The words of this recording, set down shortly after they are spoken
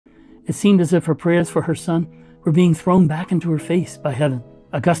It seemed as if her prayers for her son were being thrown back into her face by heaven.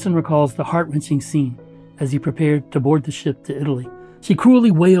 Augustine recalls the heart-wrenching scene as he prepared to board the ship to Italy. She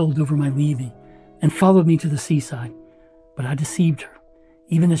cruelly wailed over my leaving and followed me to the seaside, but I deceived her,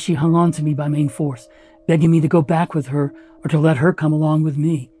 even as she hung on to me by main force, begging me to go back with her or to let her come along with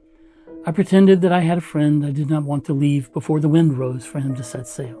me. I pretended that I had a friend I did not want to leave before the wind rose for him to set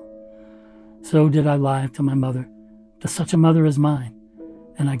sail. So did I lie to my mother, to such a mother as mine,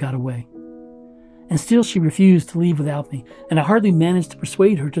 and I got away. And still she refused to leave without me, and I hardly managed to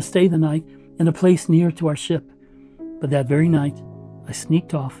persuade her to stay the night in a place near to our ship. But that very night, I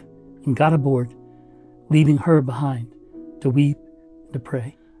sneaked off and got aboard, leaving her behind to weep and to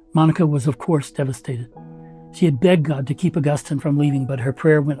pray. Monica was, of course, devastated. She had begged God to keep Augustine from leaving, but her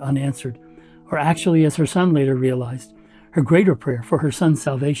prayer went unanswered. Or actually, as her son later realized, her greater prayer for her son's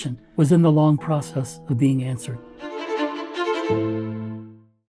salvation was in the long process of being answered.